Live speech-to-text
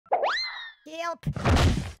Help!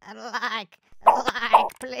 Like,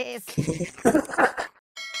 please.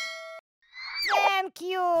 Thank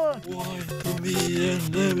you. Why to me and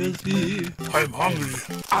never see? I'm hungry.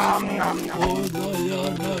 Oh,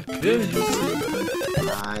 Diana, can you see?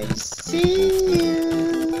 I see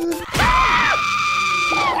you.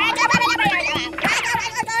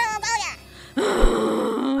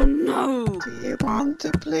 Oh, no. Do you want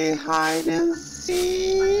to play hide and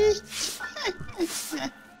seek?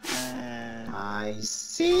 I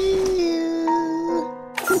see you.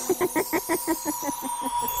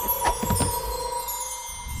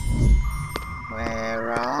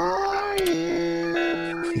 Where are you?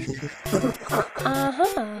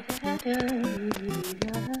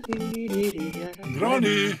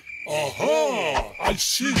 Granny! Aha! I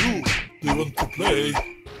see you. Do you want to play?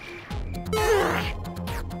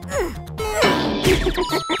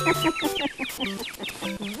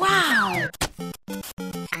 Wow.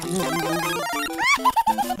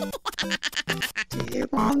 Do you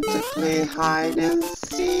want to play hide and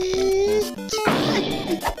seek?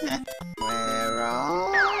 Where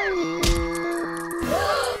are you?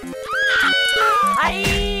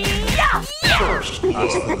 First,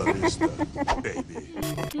 hasta la vista, baby.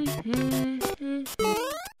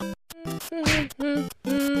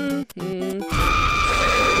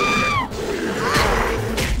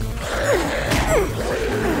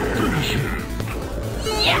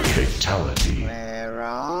 Fatality. Where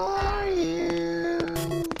are you?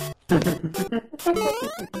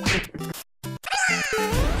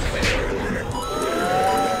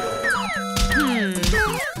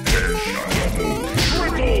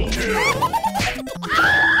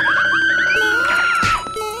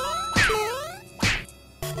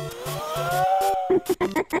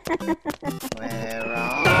 Where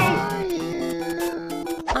are you?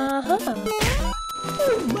 Oh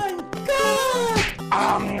my God!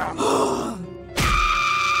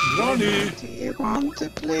 Granny! Do you want to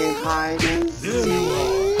play hide and There you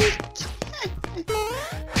seek?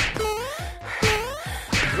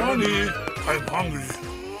 Granny, I'm hungry.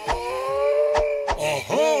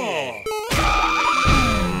 Aha!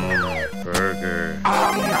 Burger. Oh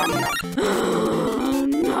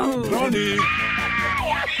no! Granny!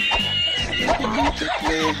 Do you want to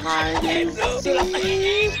play hide and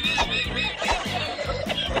seek?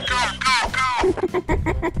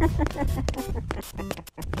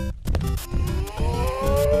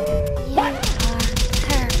 You are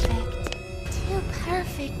perfect. Too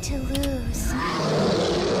perfect to lose.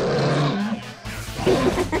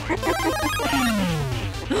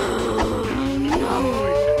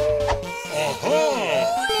 Aha!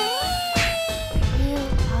 You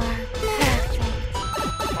are perfect.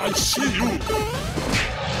 I see you.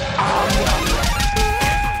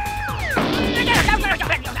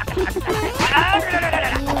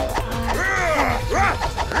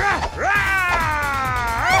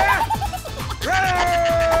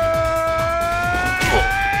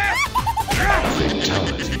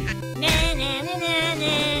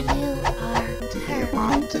 Do you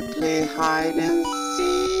want to play hide and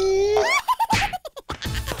seek?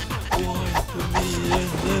 Why to me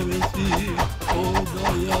and never see? Oh,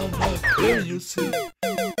 Diana, can you see?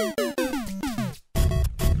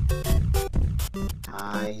 I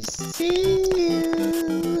see you.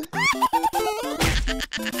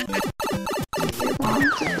 Do you want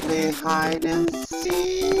to play hide and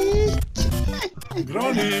seek?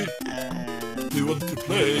 Granny, do you want to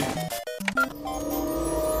play?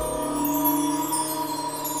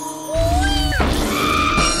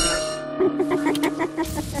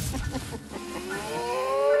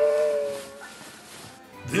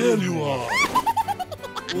 There you are.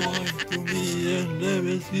 Why to me and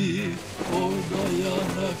never see? Oh,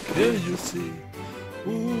 Diana, can you see? Oh,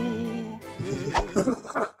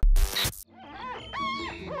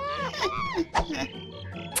 yeah.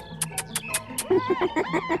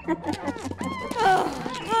 Oh,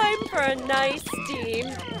 time for a nice steam.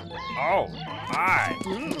 Oh, my.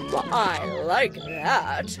 I like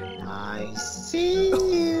that. I see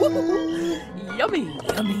you. Yummy,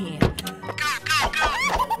 yummy.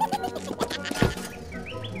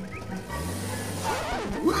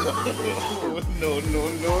 No, no,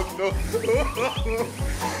 no, no.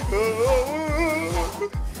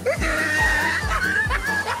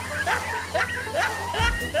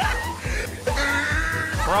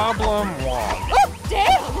 Problem one. Oh,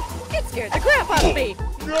 damn! It scared the crap out of me.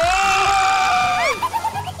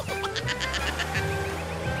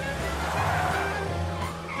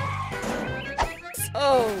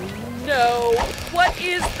 Oh, no. What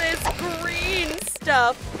is this green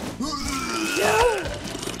stuff? No!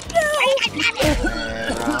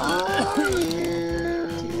 Where are you?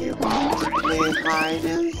 Do you want to play hide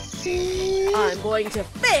and seek? I'm going to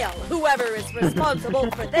fail whoever is responsible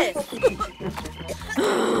for this.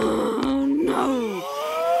 Oh no!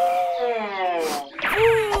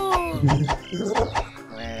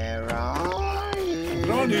 Where are you?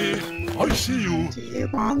 Granny, I see you. Do you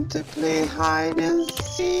want to play hide and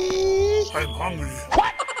seek? I'm hungry.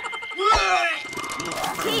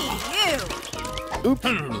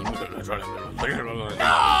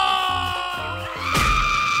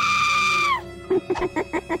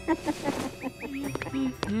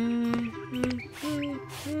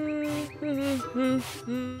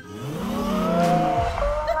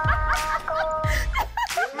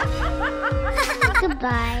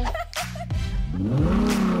 Goodbye.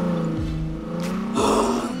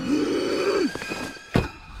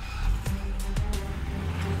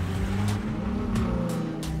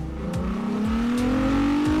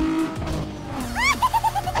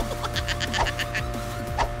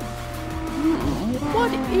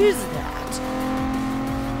 What is that?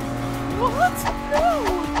 What? No!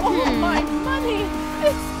 All my money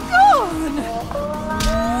is gone!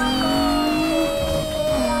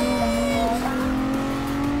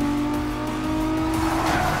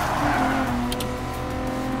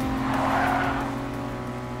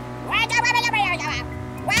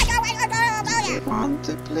 Do you want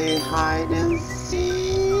to play hide and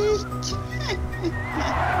seek?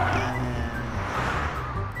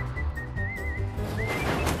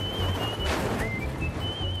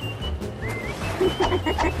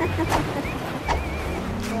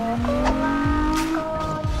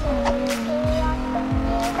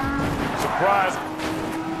 Surprise!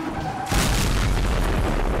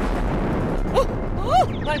 Oh,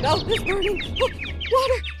 my mouth is burning!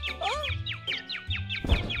 Water!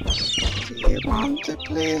 Do you want to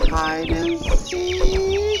play hide and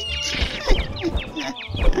seek?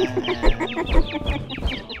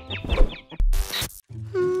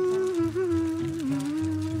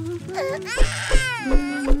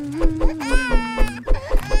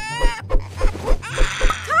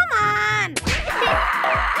 Come on!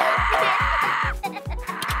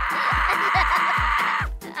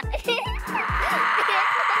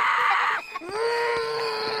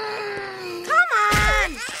 Come on!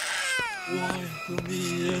 Why to me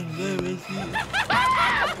and never see?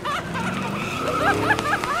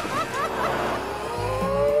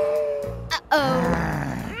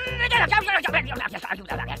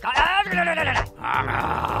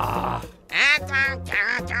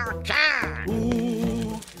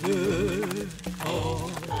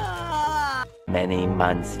 Many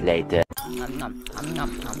months later.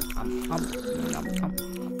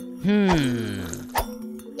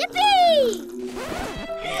 Yippee!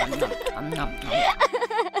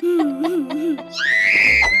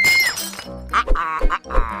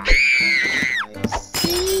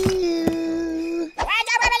 See you.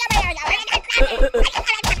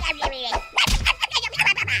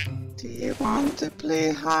 Do you want to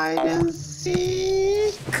play hide and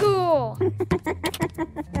seek? Cool.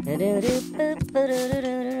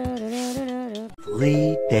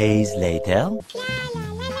 3 days later.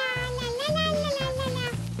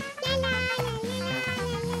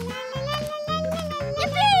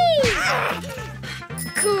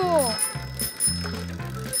 Cool.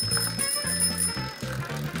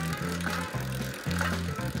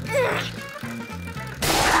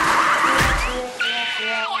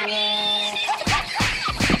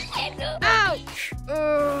 Ouch!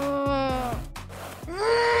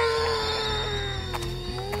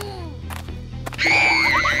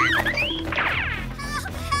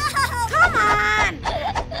 Come on!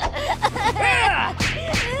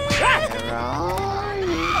 Where are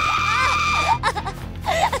you?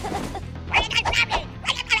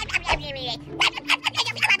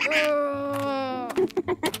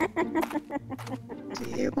 Do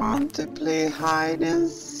you want to play hide and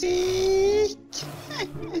seek?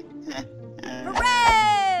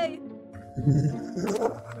 Hooray!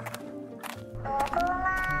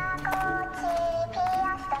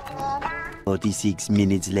 46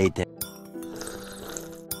 minutes later.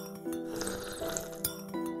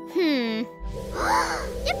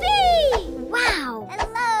 Yippee! Wow!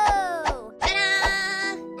 Hello!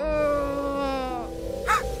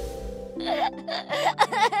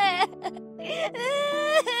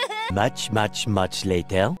 Much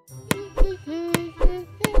later.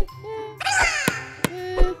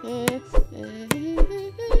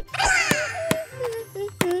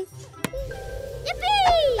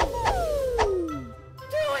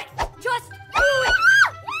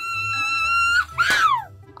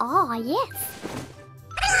 Oh, yes.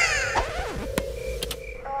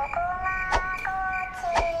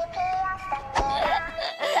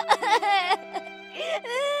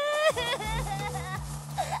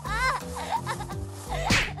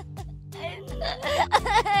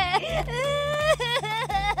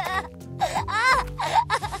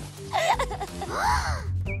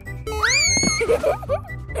 Yippee!